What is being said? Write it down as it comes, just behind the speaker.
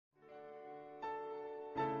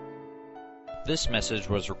This message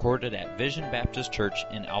was recorded at Vision Baptist Church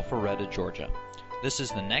in Alpharetta, Georgia. This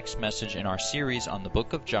is the next message in our series on the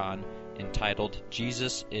book of John, entitled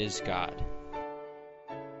Jesus is God.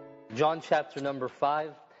 John chapter number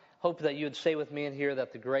 5. Hope that you would say with me in here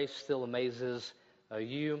that the grace still amazes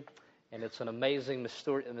you, and it's an amazing,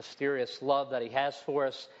 mysterious love that He has for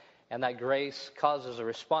us, and that grace causes a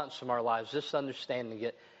response from our lives. Just understanding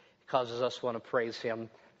it causes us to want to praise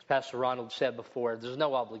Him. As Pastor Ronald said before, there's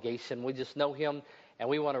no obligation. We just know Him, and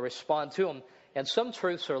we want to respond to Him. And some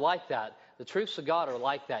truths are like that. The truths of God are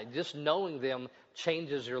like that. Just knowing them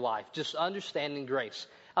changes your life. Just understanding grace.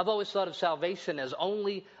 I've always thought of salvation as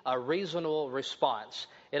only a reasonable response.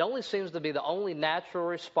 It only seems to be the only natural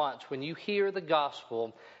response when you hear the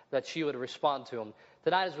gospel that you would respond to Him.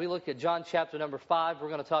 Tonight, as we look at John chapter number 5, we're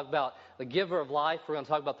going to talk about the giver of life. We're going to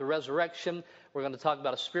talk about the resurrection. We're going to talk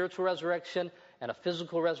about a spiritual resurrection and a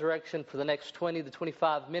physical resurrection for the next 20 to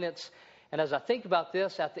 25 minutes. And as I think about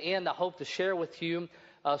this, at the end, I hope to share with you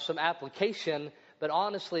some application. But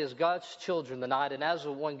honestly, as God's children tonight, and as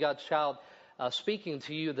one God's child speaking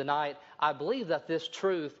to you tonight, I believe that this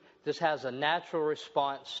truth just has a natural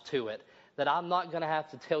response to it. That I'm not going to have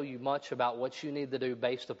to tell you much about what you need to do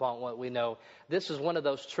based upon what we know. This is one of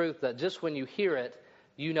those truths that just when you hear it,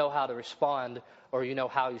 you know how to respond, or you know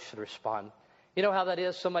how you should respond. You know how that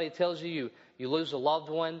is? Somebody tells you lose a loved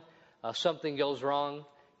one, something goes wrong.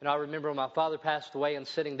 I remember when my father passed away and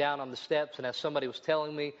sitting down on the steps, and as somebody was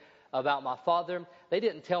telling me about my father, they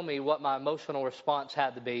didn't tell me what my emotional response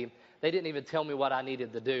had to be. They didn't even tell me what I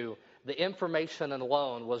needed to do. The information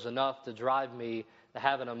alone was enough to drive me to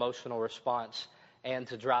have an emotional response and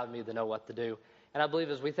to drive me to know what to do. And I believe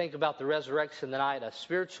as we think about the resurrection tonight, a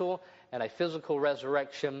spiritual and a physical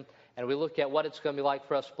resurrection, and we look at what it's going to be like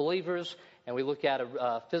for us believers, and we look at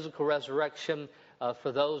a physical resurrection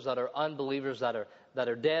for those that are unbelievers, that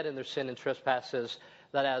are dead in their sin and trespasses,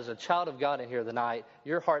 that as a child of God in here tonight,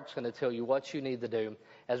 your heart's going to tell you what you need to do,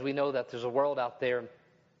 as we know that there's a world out there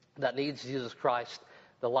that needs Jesus Christ,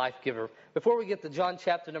 the life giver. Before we get to John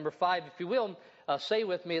chapter number 5, if you will, say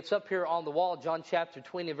with me, it's up here on the wall, John chapter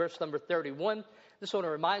 20, verse number 31. Just want to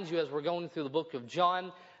remind you as we're going through the book of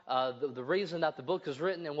John, the reason that the book is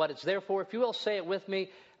written and what it's there for. If you will, say it with me,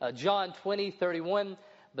 John 20, 31.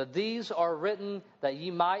 But these are written that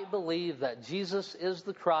ye might believe that Jesus is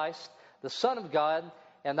the Christ, the Son of God,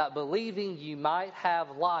 and that believing ye might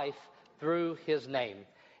have life through His name.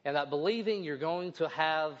 And that believing you're going to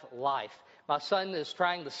have life. My son is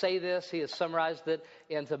trying to say this. He has summarized it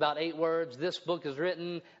into about 8 words. This book is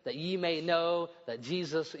written that ye may know that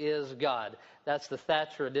Jesus is God. That's the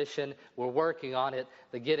Thatcher edition. We're working on it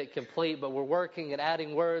to get it complete, but we're working and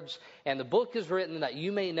adding words. And the book is written that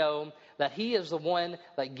you may know that He is the one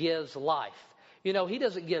that gives life. You know, He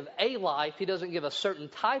doesn't give a life. He doesn't give a certain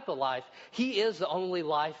type of life. He is the only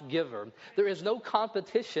life giver. There is no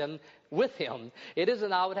competition with Him. It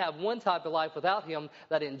isn't I would have one type of life without Him,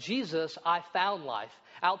 that in Jesus I found life.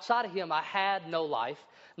 Outside of Him I had no life.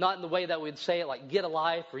 Not in the way that we'd say it like get a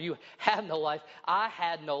life or you have no life. I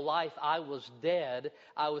had no life. I was dead.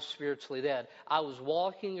 I was spiritually dead. I was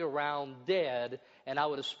walking around dead, and I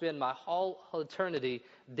would have spent my whole eternity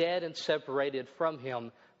dead and separated from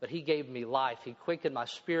Him. But He gave me life. He quickened my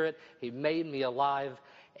spirit. He made me alive.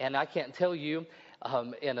 And I can't tell you,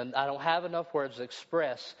 and I don't have enough words to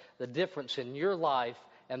express the difference in your life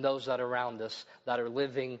and those that are around us that are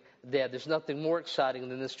living dead. There's nothing more exciting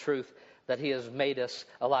than this truth that He has made us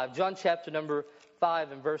alive. John chapter number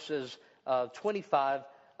 5 and verses 25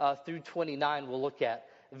 through 29 we'll look at.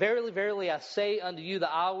 Verily, verily, I say unto you,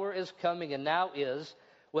 the hour is coming, and now is,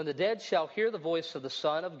 when the dead shall hear the voice of the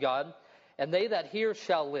Son of God, and they that hear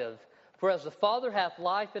shall live. For as the Father hath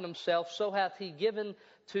life in Himself, so hath He given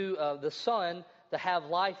to the Son to have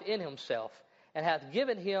life in Himself, and hath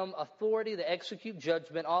given Him authority to execute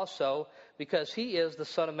judgment also, because He is the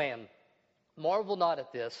Son of Man. Marvel not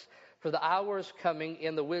at this, for the hour is coming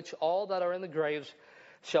in the which all that are in the graves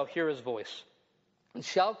shall hear His voice, and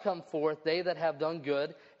shall come forth they that have done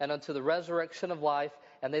good, and unto the resurrection of life,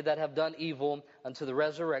 and they that have done evil, unto the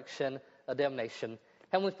resurrection of damnation.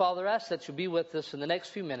 Heavenly Father, I ask that You be with us in the next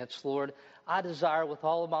few minutes, Lord. I desire with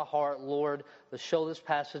all of my heart, Lord, to show this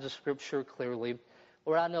passage of Scripture clearly.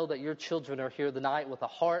 Lord, I know that Your children are here tonight with a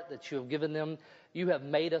heart that You have given them. You have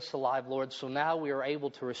made us alive, Lord, so now we are able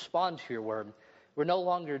to respond to Your word. We're no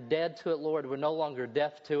longer dead to it, Lord. We're no longer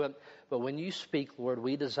deaf to it. But when You speak, Lord,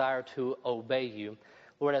 we desire to obey You.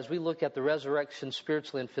 Lord, as we look at the resurrection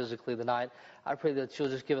spiritually and physically tonight, I pray that You'll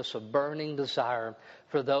just give us a burning desire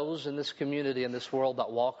for those in this community, in this world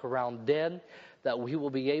that walk around dead, that we will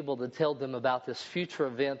be able to tell them about this future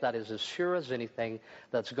event that is as sure as anything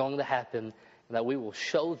that's going to happen. and that we will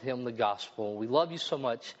show them the gospel. We love you so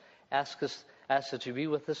much. Ask that you be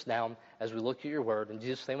with us now as we look at your word. In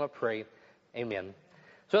Jesus' name I pray, amen.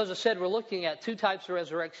 So as I said, we're looking at two types of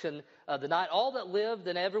resurrection tonight. All that lived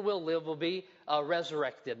and ever will live will be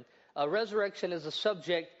resurrected. Resurrection is a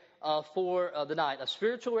subject for the night. A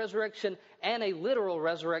spiritual resurrection and a literal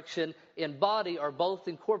resurrection in body are both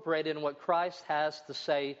incorporated in what Christ has to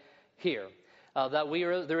say here.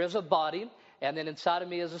 There is a body, and then inside of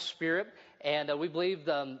me is a spirit. And we believe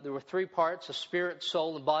there were three parts, a spirit,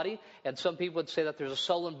 soul, and body. And some people would say that there's a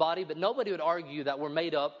soul and body, but nobody would argue that we're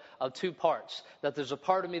made up of two parts, that there's a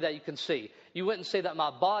part of me that you can see. You wouldn't say that my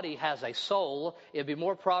body has a soul. It'd be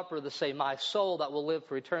more proper to say my soul that will live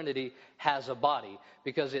for eternity has a body,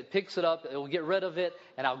 because it picks it up, it will get rid of it,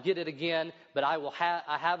 and I'll get it again. But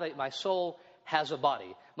my soul has a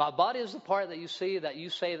body. My body is the part that you see that you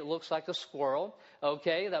say that looks like a squirrel,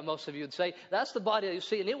 okay, that most of you would say. That's the body that you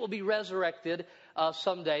see, and it will be resurrected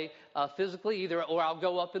someday physically, or I'll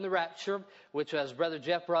go up in the rapture, which, as Brother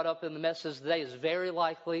Jeff brought up in the message today, is very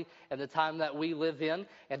likely in the time that we live in.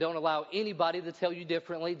 And don't allow anybody to tell you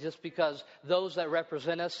differently, just because those that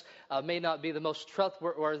represent us may not be the most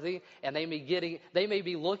trustworthy, and they may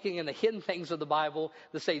be looking in the hidden things of the Bible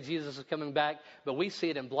to say Jesus is coming back, but we see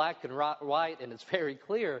it in black and white, and it's very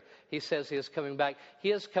clear. He says he is coming back.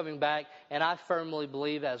 He is coming back, and I firmly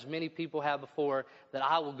believe, as many people have before, that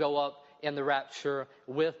I will go up in the rapture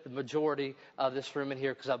with the majority of this room in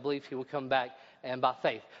here, because I believe he will come back, and by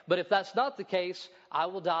faith. But if that's not the case, I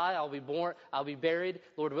will die, I'll be born, I'll be buried,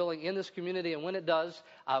 Lord willing, in this community, and when it does,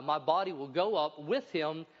 my body will go up with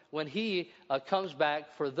him when he comes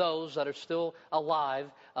back for those that are still alive,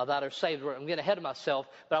 that are saved. I'm getting ahead of myself,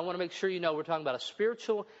 but I want to make sure you know we're talking about a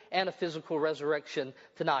spiritual and a physical resurrection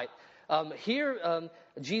tonight. Here,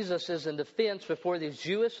 Jesus is in defense before these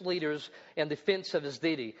Jewish leaders in defense of his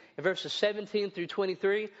deity. In verses 17 through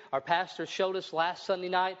 23, our pastor showed us last Sunday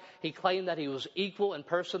night, he claimed that he was equal in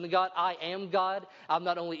person to God. I am God. I'm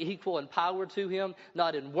not only equal in power to him,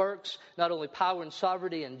 not in works, not only power and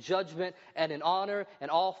sovereignty and judgment and in honor,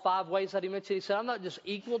 and all five ways that he mentioned. He said, I'm not just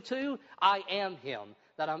equal to, I am him,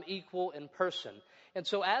 that I'm equal in person. And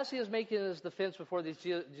so as he is making his defense before these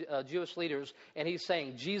Jewish leaders, and he's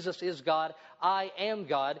saying, Jesus is God, I am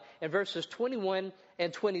God, in verses 21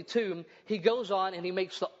 and 22, he goes on and he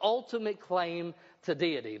makes the ultimate claim to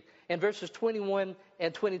deity. In verses 21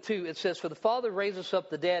 and 22, it says, For the Father raiseth up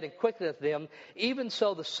the dead and quickeneth them, even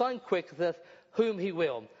so the Son quickeneth whom he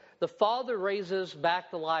will. The Father raises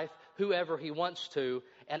back to life whoever he wants to,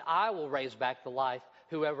 and I will raise back to life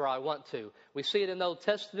whoever I want to. We see it in the Old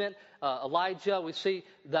Testament. Elijah, we see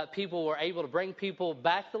that people were able to bring people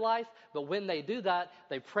back to life, but when they do that,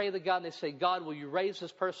 they pray to God and they say, God, will you raise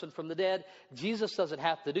this person from the dead? Jesus doesn't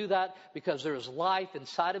have to do that, because there is life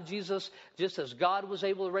inside of Jesus. Just as God was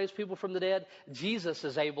able to raise people from the dead, Jesus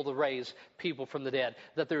is able to raise people from the dead,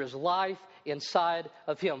 that there is life inside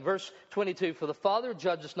of him. Verse 22, For the Father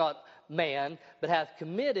judges not man, but hath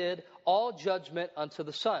committed all judgment unto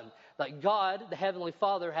the Son. That God, the Heavenly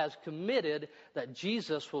Father, has committed that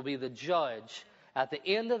Jesus will be the judge. At the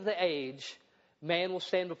end of the age, man will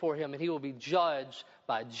stand before him, and he will be judged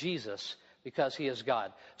by Jesus, because he is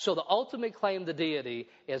God. So the ultimate claim to deity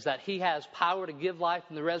is that he has power to give life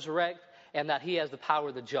and to resurrect, and that he has the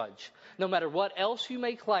power to judge. No matter what else you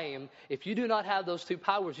may claim, if you do not have those two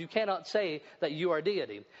powers, you cannot say that you are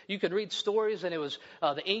deity. You can read stories, and it was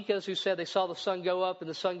the Incas who said they saw the sun go up and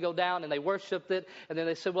the sun go down, and they worshipped it. And then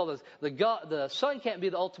they said, well, the sun can't be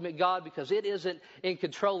the ultimate God, because it isn't in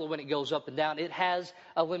control of when it goes up and down. It has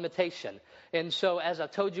a limitation. And so, as I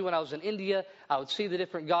told you, when I was in India, I would see the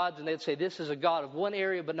different gods, and they'd say, this is a God of one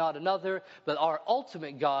area but not another. But our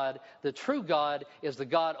ultimate God, the true God, is the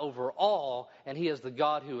God over all, and he is the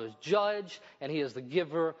God who is judge, and he is the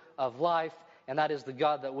giver of life, and that is the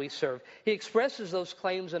God that we serve. He expresses those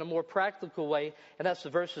claims in a more practical way, and that's the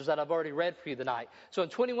verses that I've already read for you tonight. So in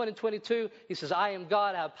 21 and 22, he says, I am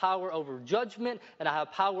God, I have power over judgment, and I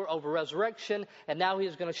have power over resurrection. And now he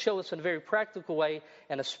is going to show us in a very practical way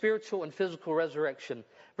in a spiritual and physical resurrection.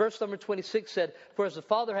 Verse number 26 said, For as the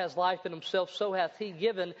Father has life in himself, so hath he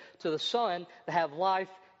given to the Son to have life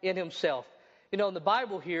in himself. You know, in the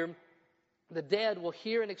Bible here, the dead will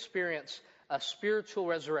hear and experience a spiritual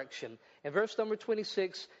resurrection. In verse number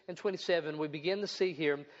 26 and 27, we begin to see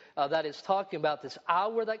here that it's talking about this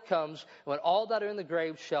hour that comes when all that are in the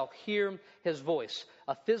grave shall hear his voice,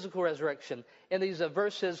 a physical resurrection. In these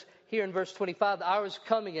verses here in verse 25, the hour is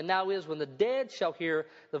coming and now is when the dead shall hear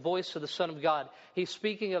the voice of the Son of God. He's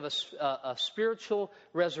speaking of a spiritual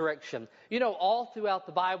resurrection. You know, all throughout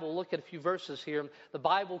the Bible, look at a few verses here, the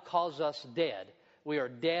Bible calls us dead. We are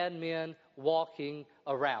dead men walking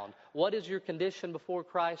around. What is your condition before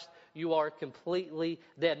Christ? You are completely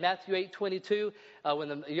dead. Matthew 8:22, when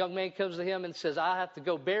the young man comes to him and says, I have to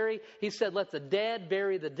go bury, he said, let the dead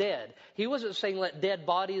bury the dead. He wasn't saying let dead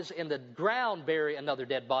bodies in the ground bury another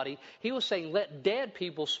dead body. He was saying let dead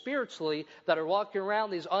people spiritually that are walking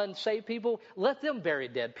around, these unsaved people, let them bury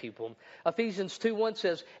dead people. Ephesians 2:1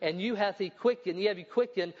 says, and you have he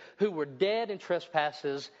quickened who were dead in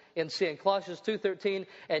trespasses in sin. Colossians 2:13,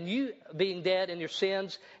 and you being dead in your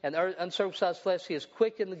sins and uncircumcised flesh, he has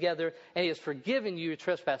quickened together, and he has forgiven you your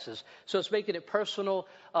trespasses. So it's making it personal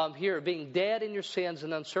here, being dead in your sins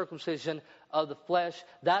and uncircumcision of the flesh.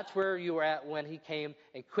 That's where you were at when he came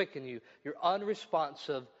and quickened you. You're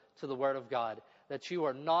unresponsive to the Word of God, that you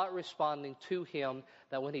are not responding to him,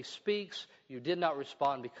 that when he speaks, you did not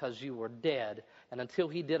respond because you were dead. And until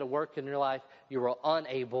he did a work in your life, you were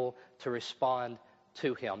unable to respond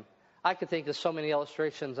to him. I could think of so many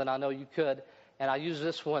illustrations, and I know you could, and I use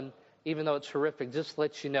this one, even though it's horrific, just to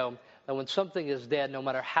let you know that when something is dead, no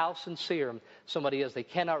matter how sincere somebody is, they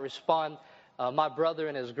cannot respond. My brother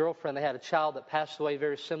and his girlfriend, they had a child that passed away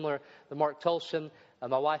very similar to Mark Tolson.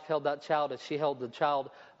 My wife held that child, and she held the child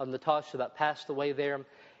of Natasha that passed away there.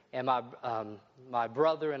 And my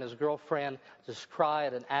brother and his girlfriend just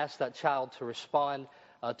cried and asked that child to respond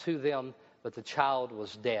to them, but the child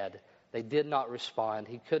was dead. They did not respond.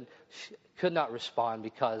 He could not respond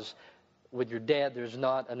because when you're dead, there's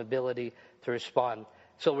not an ability to respond.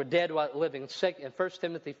 So we're dead while living. In 1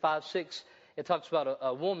 Timothy 5:6, it talks about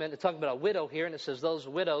a woman. It's talking about a widow here, and it says those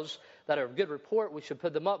widows that are of good report, we should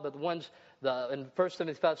put them up. But the ones in 1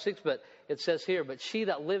 Timothy 5:6, but it says here, but she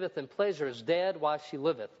that liveth in pleasure is dead while she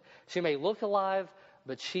liveth. She may look alive,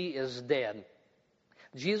 but she is dead.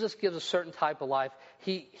 Jesus gives a certain type of life.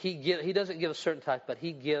 He doesn't give a certain type, but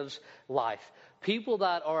he gives life. People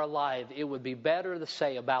that are alive, it would be better to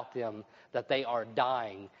say about them that they are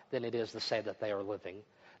dying than it is to say that they are living.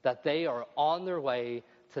 That they are on their way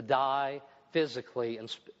to die physically,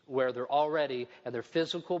 and where they're already, and their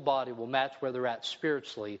physical body will match where they're at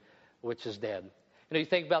spiritually, which is dead. You know, you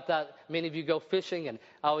think about that. Many of you go fishing, and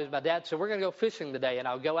my dad said, we're going to go fishing today. And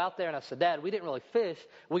I would go out there, and I said, Dad, we didn't really fish.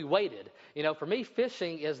 We waited. You know, for me,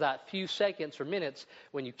 fishing is that few seconds or minutes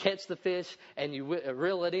when you catch the fish and you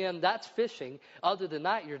reel it in. That's fishing. Other than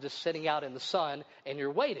that, you're just sitting out in the sun, and you're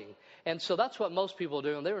waiting. And so that's what most people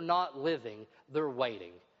do. And they're not living. They're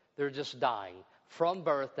waiting. They're just dying. From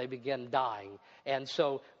birth, they begin dying. And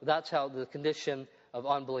so that's how the condition of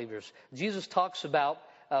unbelievers. Jesus talks about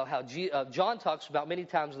John talks about many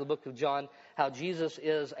times in the book of John how Jesus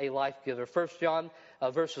is a life giver. 1 John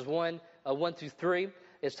verses 1 through 3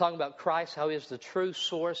 is talking about Christ, how he is the true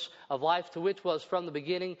source of life, to which was from the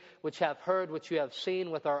beginning, which have heard, which you have seen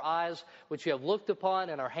with our eyes, which you have looked upon,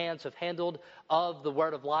 and our hands have handled of the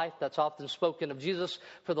word of life. That's often spoken of Jesus.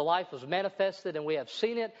 For the life was manifested, and we have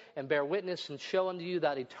seen it, and bear witness, and show unto you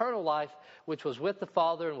that eternal life, which was with the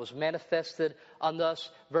Father, and was manifested unto us.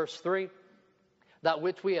 Verse 3. That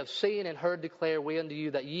which we have seen and heard declare we unto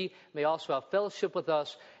you, that ye may also have fellowship with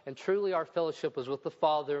us. And truly our fellowship is with the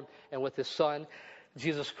Father and with his Son,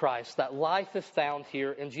 Jesus Christ. That life is found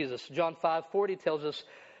here in Jesus. John 5:40 tells us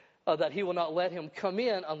that he will not let him come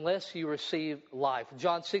in unless you receive life.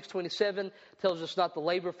 John 6:27 tells us not to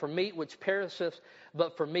labor for meat which perisheth,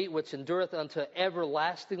 but for meat which endureth unto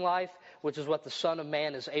everlasting life, which is what the Son of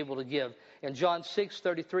Man is able to give. In John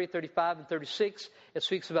 6:33, 35, and 36, it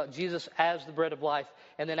speaks about Jesus as the bread of life.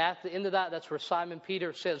 And then at the end of that, that's where Simon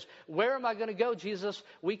Peter says, where am I going to go, Jesus?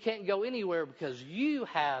 We can't go anywhere because you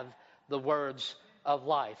have the words of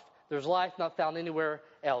life. There's life not found anywhere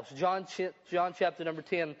else. John chapter number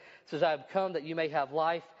 10 says, I have come that you may have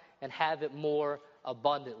life and have it more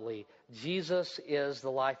abundantly. Jesus is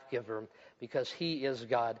the life giver because he is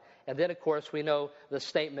God. And then, of course, we know the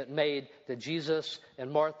statement made to Jesus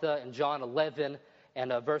and Martha in John 11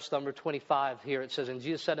 and verse number 25 here. It says, and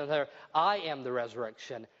Jesus said unto her, I am the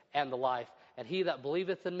resurrection and the life. And he that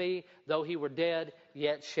believeth in me, though he were dead,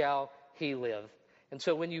 yet shall he live. And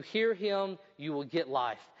so when you hear him, you will get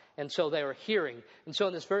life. And so they are hearing. And so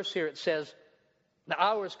in this verse here it says, the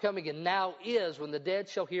hour is coming and now is when the dead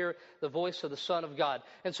shall hear the voice of the Son of God.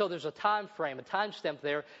 And so there's a time frame, a time stamp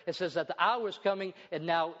there. It says that the hour is coming and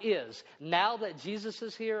now is. Now that Jesus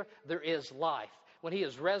is here, there is life. When he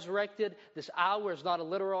is resurrected, this hour is not a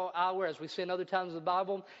literal hour as we see in other times in the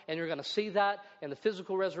Bible, and you're going to see that in the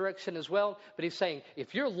physical resurrection as well. But he's saying,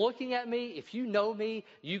 if you're looking at me, if you know me,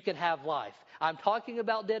 you can have life. I'm talking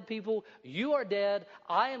about dead people. You are dead.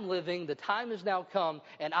 I am living. The time has now come,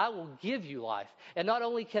 and I will give you life. And not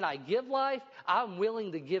only can I give life, I'm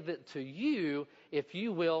willing to give it to you if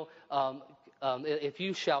you will if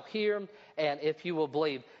you shall hear and if you will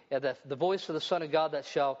believe. That the voice of the Son of God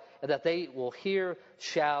that they will hear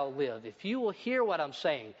shall live. If you will hear what I'm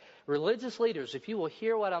saying, religious leaders, if you will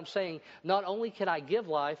hear what I'm saying, not only can I give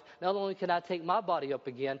life, not only can I take my body up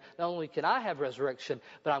again, not only can I have resurrection,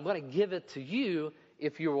 but I'm going to give it to you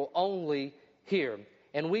if you will only hear.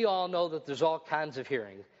 And we all know that there's all kinds of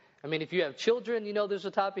hearing. I mean, if you have children, you know there's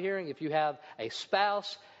a type of hearing. If you have a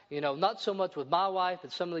spouse, not so much with my wife,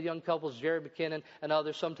 but some of the young couples, Jerry McKinnon and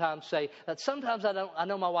others, sometimes say that sometimes I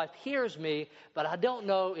know my wife hears me, but I don't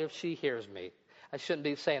know if she hears me. I shouldn't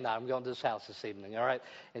be saying that. I'm going to this house this evening, all right?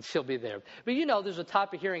 And she'll be there. But there's a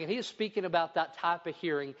type of hearing, and he is speaking about that type of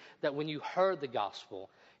hearing that when you heard the gospel.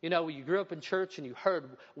 When you grew up in church and you heard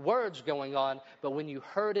words going on, but when you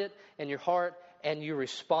heard it in your heart and you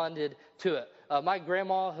responded to it. My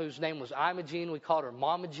grandma, whose name was Imogene, we called her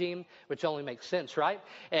Mama Jean, which only makes sense, right?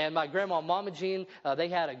 And my grandma, Mama Jean, they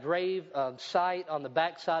had a grave site on the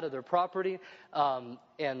back side of their property.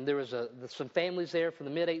 And there was some families there from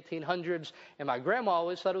the mid-1800s. And my grandma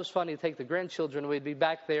always thought it was funny to take the grandchildren. We'd be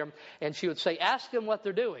back there, and she would say, ask them what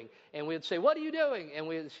they're doing. And we'd say, what are you doing?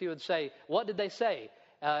 And she would say, what did they say?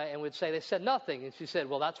 And we'd say, they said nothing. And she said,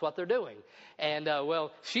 well, that's what they're doing. And,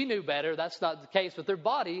 she knew better. That's not the case. But their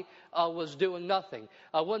body was doing nothing.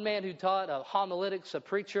 One man who taught homiletics, a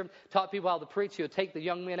preacher, taught people how to preach. He would take the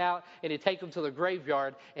young men out, and he'd take them to the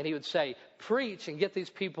graveyard, and he would say, preach and get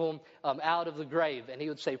these people out of the grave. And he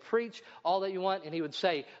would say, preach all that you want. And he would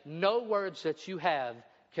say, no words that you have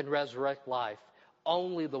can resurrect life.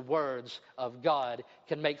 Only the words of God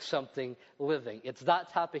can make something living. It's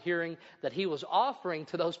that type of hearing that he was offering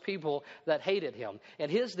to those people that hated him.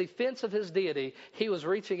 In his defense of his deity, he was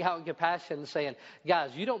reaching out in compassion and saying,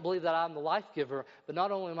 guys, you don't believe that I'm the life giver, but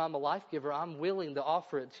not only am I the life giver, I'm willing to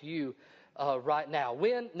offer it to you right now.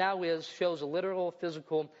 When now is shows a literal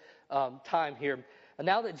physical time here. And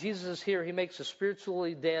now that Jesus is here, he makes the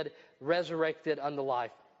spiritually dead resurrected unto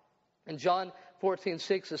life. In John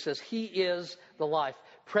 14:6, it says, he is the life.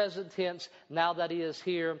 Present tense, now that he is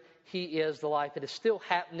here, he is the life. It is still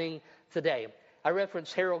happening today. I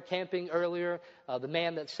referenced Harold Camping earlier, the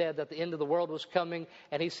man that said that the end of the world was coming,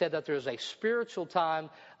 and he said that there's a spiritual time,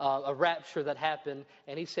 a rapture that happened,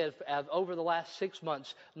 and he said over the last 6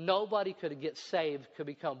 months, nobody could get saved, could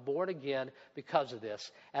become born again because of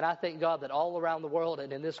this. And I thank God that all around the world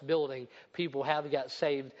and in this building, people have got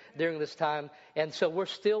saved during this time. And so we're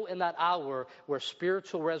still in that hour where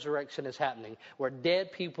spiritual resurrection is happening, where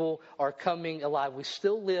dead people are coming alive. We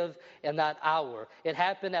still live in that hour. It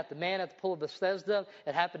happened at the man at the pool of Bethesda.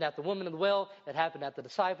 It happened at the woman in the well. It happened at the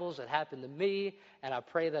disciples. It happened to me. And I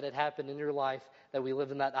pray that it happened in your life, that we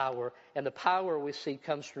live in that hour. And the power we see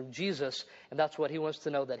comes through Jesus. And that's what he wants to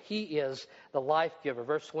know, that he is the life giver.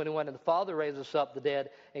 Verse 21, and the Father raiseth up the dead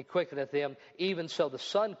and quickeneth them. Even so the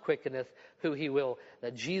Son quickeneth who he will.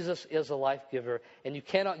 That Jesus is a life giver. And you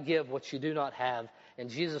cannot give what you do not have. And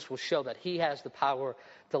Jesus will show that he has the power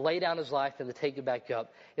to lay down his life and to take it back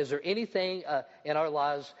up. Is there anything in our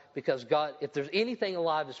lives because God, if there's anything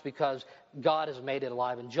alive, it's because God has made it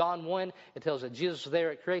alive. In John 1, it tells that Jesus was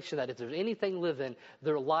there at creation, that if there's anything living,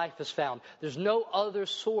 their life is found. There's no other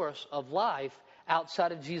source of life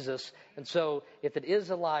outside of Jesus. And so if it is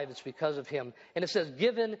alive, it's because of him. And it says,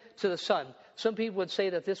 given to the Son. Some people would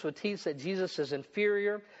say that this would teach that Jesus is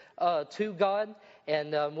inferior to God.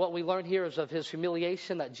 And what we learn here is of his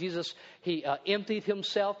humiliation, that Jesus, he emptied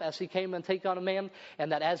himself as he came and take on a man.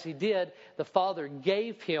 And that as he did, the Father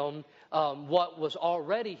gave him what was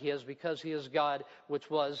already his because he is God, which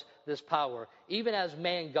was this power. Even as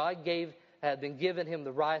man, God had been given him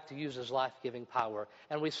the right to use his life-giving power.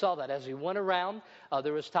 And we saw that as he went around,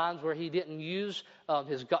 there was times where he didn't use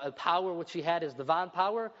his power, which he had, his divine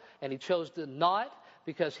power, and he chose to not,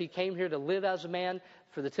 because he came here to live as a man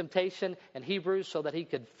for the temptation in Hebrews so that he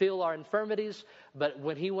could feel our infirmities. But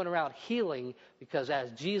when he went around healing, because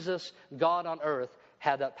as Jesus, God on earth,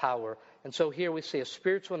 had that power. And so here we see a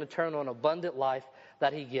spiritual and eternal and abundant life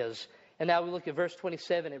that he gives. And now we look at verse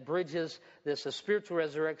 27. It bridges this a spiritual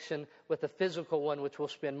resurrection with a physical one, which we'll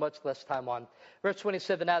spend much less time on. Verse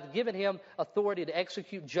 27, now I've given him authority to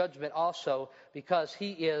execute judgment also, because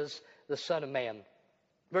he is the Son of Man.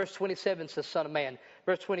 Verse 27 says, Son of Man.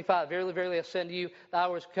 Verse 25, verily, verily, I say unto you, the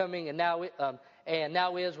hour is coming, and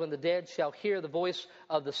now is when the dead shall hear the voice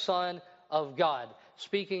of the Son of God.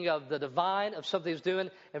 Speaking of the divine, of something he's doing,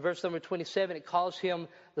 in verse number 27, it calls him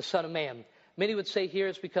the Son of Man. Many would say here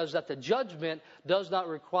it's because that the judgment does not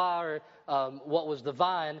require what was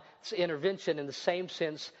divine intervention in the same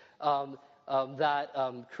sense that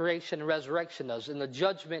creation and resurrection does. And the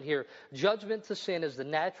judgment here, judgment to sin is the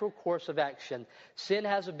natural course of action. Sin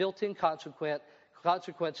has a built-in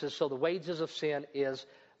consequences, so the wages of sin is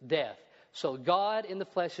death. So God in the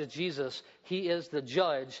flesh is Jesus. He is the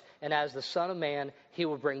judge, and as the Son of Man, He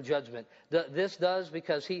will bring judgment. This does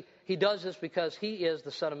because He does this because He is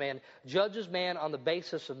the Son of Man, judges man on the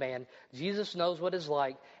basis of man. Jesus knows what it's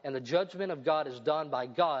like, and the judgment of God is done by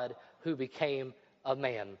God who became a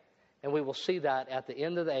man. And we will see that at the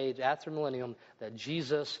end of the age, after millennium, that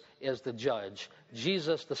Jesus is the judge.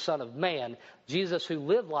 Jesus, the Son of Man, Jesus who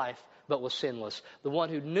lived life but was sinless, the one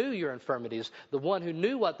who knew your infirmities, the one who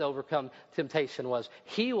knew what to overcome temptation was.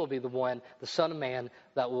 He will be the one, the Son of Man,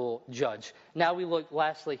 that will judge. Now we look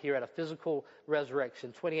lastly here at a physical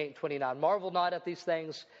resurrection, 28 and 29. Marvel not at these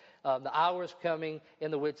things. The hour is coming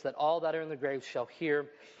in the which that all that are in the grave shall hear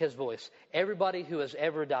His voice. Everybody who has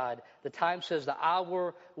ever died, the time says the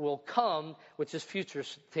hour will come, which is future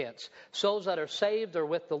tense. Souls that are saved are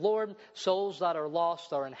with the Lord. Souls that are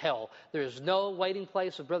lost are in hell. There is no waiting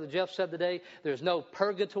place, as Brother Jeff said today. There is no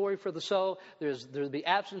purgatory for the soul. There's to be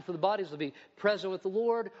absence for the bodies to be present with the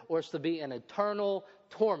Lord, or it's to be an eternal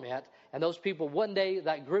torment. And those people, one day,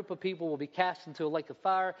 that group of people will be cast into a lake of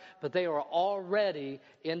fire, but they are already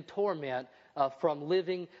in torment from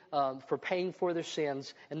living, for paying for their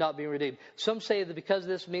sins and not being redeemed. Some say that because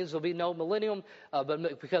this means there'll be no millennium,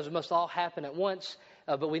 but because it must all happen at once.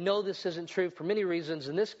 But we know this isn't true for many reasons.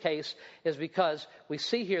 In this case is because we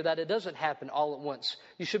see here that it doesn't happen all at once.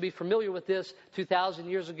 You should be familiar with this 2,000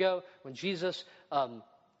 years ago when Jesus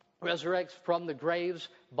resurrects from the graves,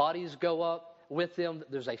 bodies go up with them.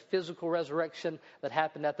 There's a physical resurrection that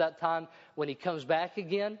happened at that time. When He comes back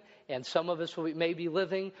again, and some of us may be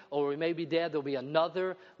living or we may be dead, there'll be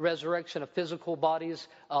another resurrection of physical bodies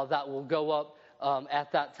that will go up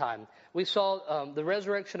at that time. We saw the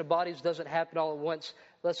resurrection of bodies doesn't happen all at once.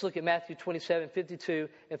 Let's look at Matthew 27, 52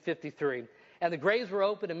 and 53. And the graves were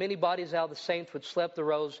opened, and many bodies out of the saints which slept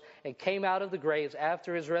arose and came out of the graves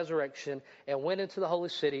after His resurrection and went into the holy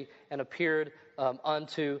city and appeared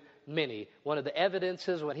unto many. One of the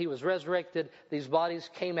evidences when He was resurrected, these bodies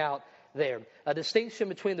came out there. A distinction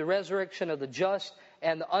between the resurrection of the just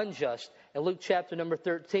and the unjust. In Luke chapter number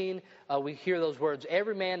 13, we hear those words,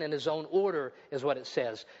 every man in his own order is what it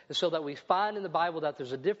says. And so that we find in the Bible that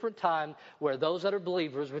there's a different time where those that are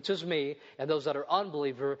believers, which is me, and those that are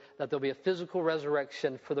unbeliever, that there'll be a physical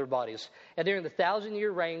resurrection for their bodies. And during the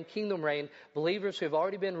 1,000-year reign, kingdom reign, believers who have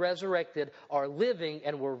already been resurrected are living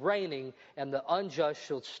and were reigning, and the unjust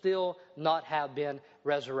shall still not have been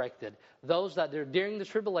resurrected. Those that are during the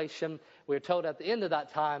tribulation, we're told at the end of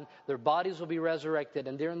that time, their bodies will be resurrected.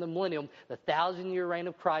 And during the millennium, the 1,000-year reign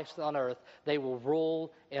of Christ on earth, they will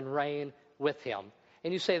rule and reign with Him.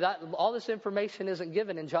 And you say that all this information isn't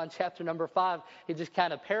given in John chapter number 5. He just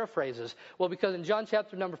kind of paraphrases. Well, because in John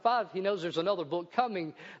chapter number 5, He knows there's another book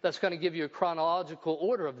coming that's going to give you a chronological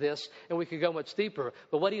order of this, and we could go much deeper.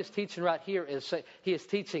 But what He is teaching right here is He is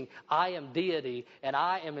teaching, I am deity, and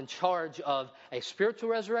I am in charge of a spiritual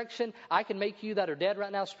resurrection. I can make you that are dead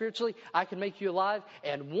right now spiritually. I can make you alive.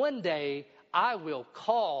 And one day, I will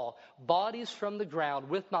call bodies from the ground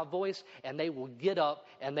with my voice, and they will get up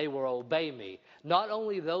and they will obey me. Not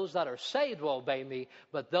only those that are saved will obey me,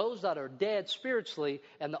 but those that are dead spiritually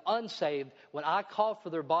and the unsaved, when I call for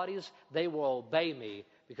their bodies, they will obey me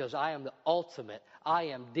because I am the ultimate. I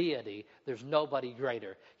am deity. There's nobody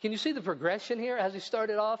greater. Can you see the progression here as He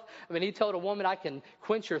started off? I mean, He told a woman, I can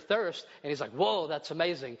quench your thirst. And He's like, whoa, that's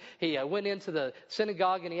amazing. He went into the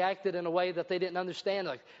synagogue and He acted in a way that they didn't understand.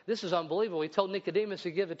 Like, this is unbelievable. He told Nicodemus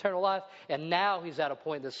to give eternal life. And now He's at a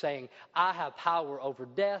point that's saying, I have power over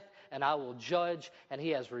death and I will judge. And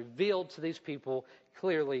He has revealed to these people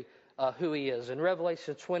clearly who He is. In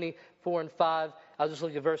Revelation 24 and 5, I'll just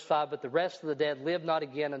look at verse 5. But the rest of the dead live not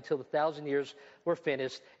again until the 1,000 years were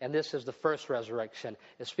finished. And this is the first resurrection.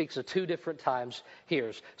 It speaks of two different times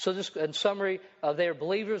here. So just in summary, they are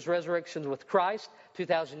believers, resurrections with Christ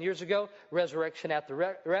 2,000 years ago, resurrection at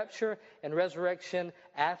the rapture, and resurrection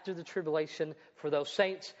after the tribulation for those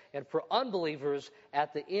saints. And for unbelievers,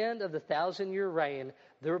 at the end of the 1,000-year reign,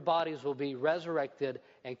 their bodies will be resurrected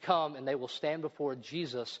and come, and they will stand before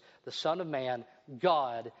Jesus, the Son of Man,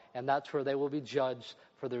 God, and that's where they will be judged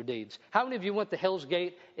for their deeds. How many of you went to Hell's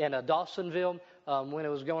Gate in Dawsonville when it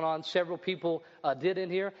was going on? Several people did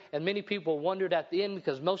in here, and many people wondered at the end,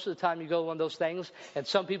 because most of the time you go on those things, and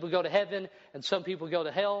some people go to heaven, and some people go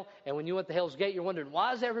to hell, and when you went to Hell's Gate, you're wondering,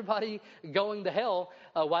 why is everybody going to hell?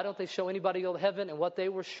 Why don't they show anybody go to heaven? And what they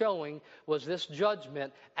were showing was this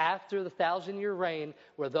judgment after the 1,000-year reign,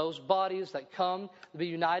 where those bodies that come to be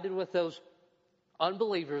united with those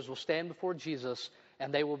unbelievers will stand before Jesus,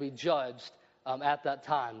 and they will be judged at that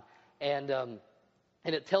time. And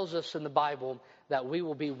it tells us in the Bible that we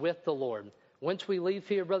will be with the Lord. Once we leave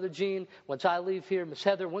here, Brother Gene, once I leave here, Miss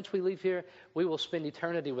Heather, once we leave here, we will spend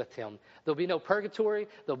eternity with Him. There'll be no purgatory.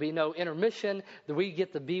 There'll be no intermission. We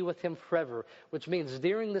get to be with Him forever, which means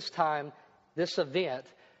during this time, this event,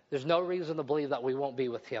 there's no reason to believe that we won't be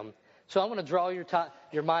with Him. So I want to draw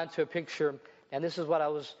your mind to a picture, and this is what I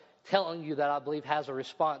was telling you that I believe has a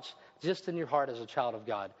response just in your heart as a child of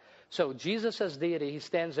God. So Jesus as deity, He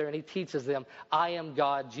stands there and He teaches them, I am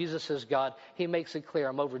God, Jesus is God. He makes it clear,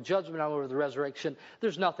 I'm over judgment, I'm over the resurrection.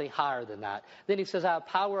 There's nothing higher than that. Then He says, I have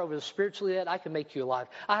power over the spiritually dead, I can make you alive.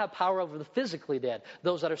 I have power over the physically dead,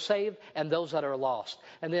 those that are saved and those that are lost.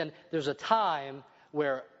 And then there's a time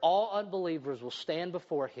where all unbelievers will stand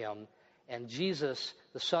before Him, and Jesus,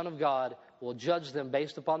 the Son of God, will judge them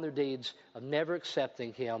based upon their deeds of never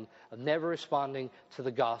accepting Him, of never responding to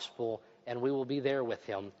the gospel, and we will be there with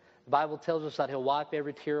Him. The Bible tells us that He'll wipe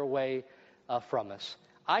every tear away from us.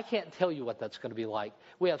 I can't tell you what that's going to be like.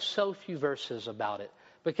 We have so few verses about it.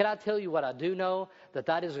 But can I tell you what I do know?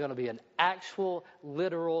 That is going to be an actual,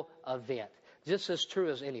 literal event. Just as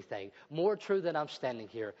true as anything. More true than I'm standing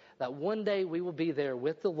here. That one day we will be there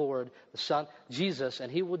with the Lord, the Son, Jesus,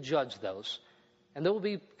 and He will judge those. And there will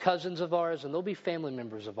be cousins of ours and there will be family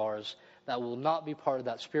members of ours that will not be part of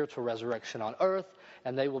that spiritual resurrection on earth,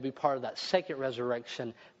 and they will be part of that second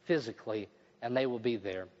resurrection physically, and they will be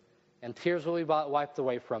there. And tears will be wiped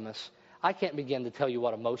away from us. I can't begin to tell you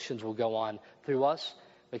what emotions will go on through us,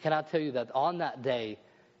 but can I tell you that on that day,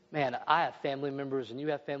 man, I have family members and you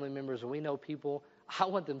have family members and we know people, I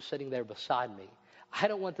want them sitting there beside me. I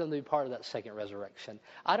don't want them to be part of that second resurrection.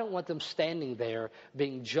 I don't want them standing there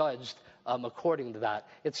being judged according to that.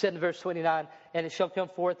 It said in verse 29, and it shall come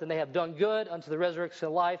forth, and they have done good unto the resurrection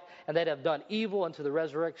of life, and they have done evil unto the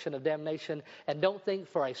resurrection of damnation. And don't think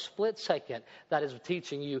for a split second that is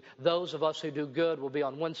teaching you those of us who do good will be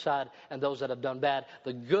on one side and those that have done bad.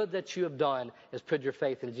 The good that you have done is put your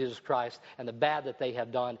faith in Jesus Christ, and the bad that they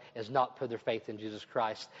have done is not put their faith in Jesus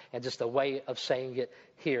Christ. And just a way of saying it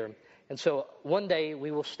here. And so one day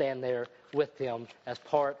we will stand there with Him as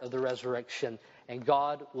part of the resurrection, and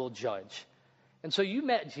God will judge. And so you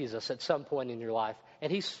met Jesus at some point in your life,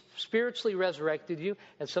 and He spiritually resurrected you,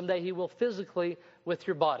 and someday He will physically with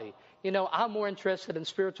your body. You know, I'm more interested in the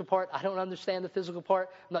spiritual part. I don't understand the physical part.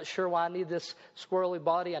 I'm not sure why I need this squirrely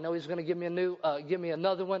body. I know He's going to give me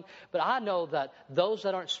another one. But I know that those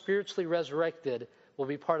that aren't spiritually resurrected will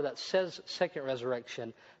be part of that second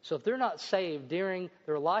resurrection. So if they're not saved during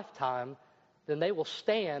their lifetime, then they will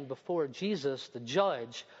stand before Jesus, the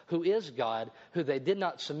judge, who is God, who they did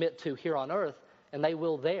not submit to here on earth, and they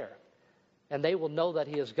will there. And they will know that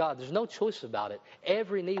He is God. There's no choice about it.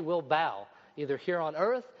 Every knee will bow, either here on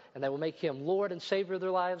earth, and they will make Him Lord and Savior of their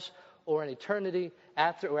lives, or in eternity,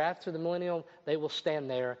 after the millennium, they will stand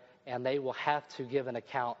there, and they will have to give an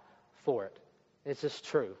account for it. It's just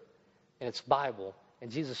true. And it's Bible. And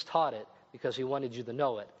Jesus taught it because He wanted you to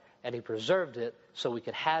know it. And He preserved it so we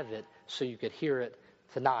could have it, so you could hear it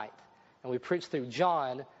tonight. And we preached through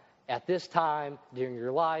John at this time during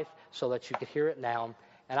your life so that you could hear it now.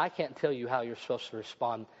 And I can't tell you how you're supposed to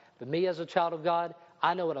respond. But me as a child of God,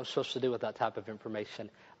 I know what I'm supposed to do with that type of information.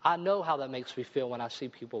 I know how that makes me feel when I see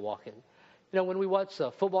people walking. You know, when we watch a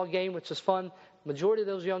football game, which is fun, majority of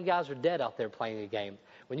those young guys are dead out there playing a game.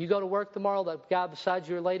 When you go to work tomorrow, that guy beside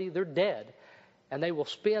you or lady, they're dead. And they will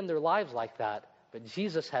spend their lives like that. But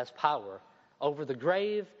Jesus has power over the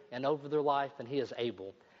grave and over their life, and He is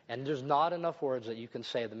able. And there's not enough words that you can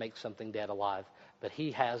say to make something dead alive. But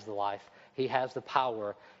He has the life. He has the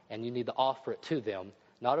power, and you need to offer it to them.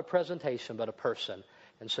 Not a presentation, but a person.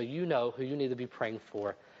 And so you know who you need to be praying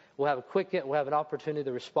for. We'll have an opportunity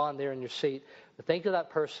to respond there in your seat. But think of that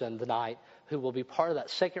person tonight who will be part of that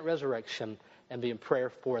second resurrection, and be in prayer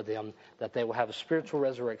for them, that they will have a spiritual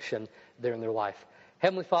resurrection there in their life.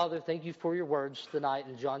 Heavenly Father, thank You for Your words tonight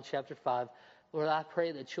in John chapter 5. Lord, I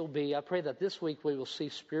pray that this week we will see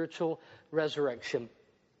spiritual resurrection.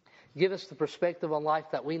 Give us the perspective on life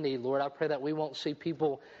that we need, Lord. I pray that we won't see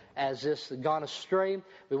people as just gone astray.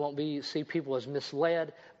 We won't see people as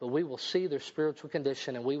misled, but we will see their spiritual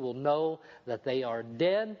condition, and we will know that they are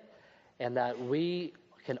dead, and that we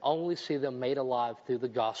can only see them made alive through the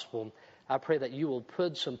gospel. I pray that You will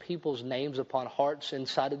put some people's names upon hearts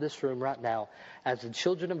inside of this room right now. As the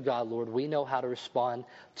children of God, Lord, we know how to respond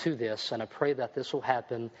to this, and I pray that this will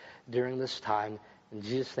happen during this time. In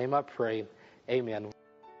Jesus' name I pray, amen.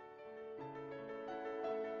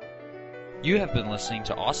 You have been listening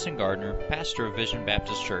to Austin Gardner, pastor of Vision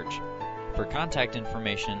Baptist Church. For contact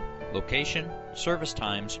information, location, service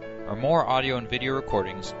times, or more audio and video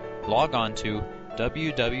recordings, log on to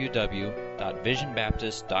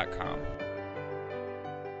www.visionbaptist.com.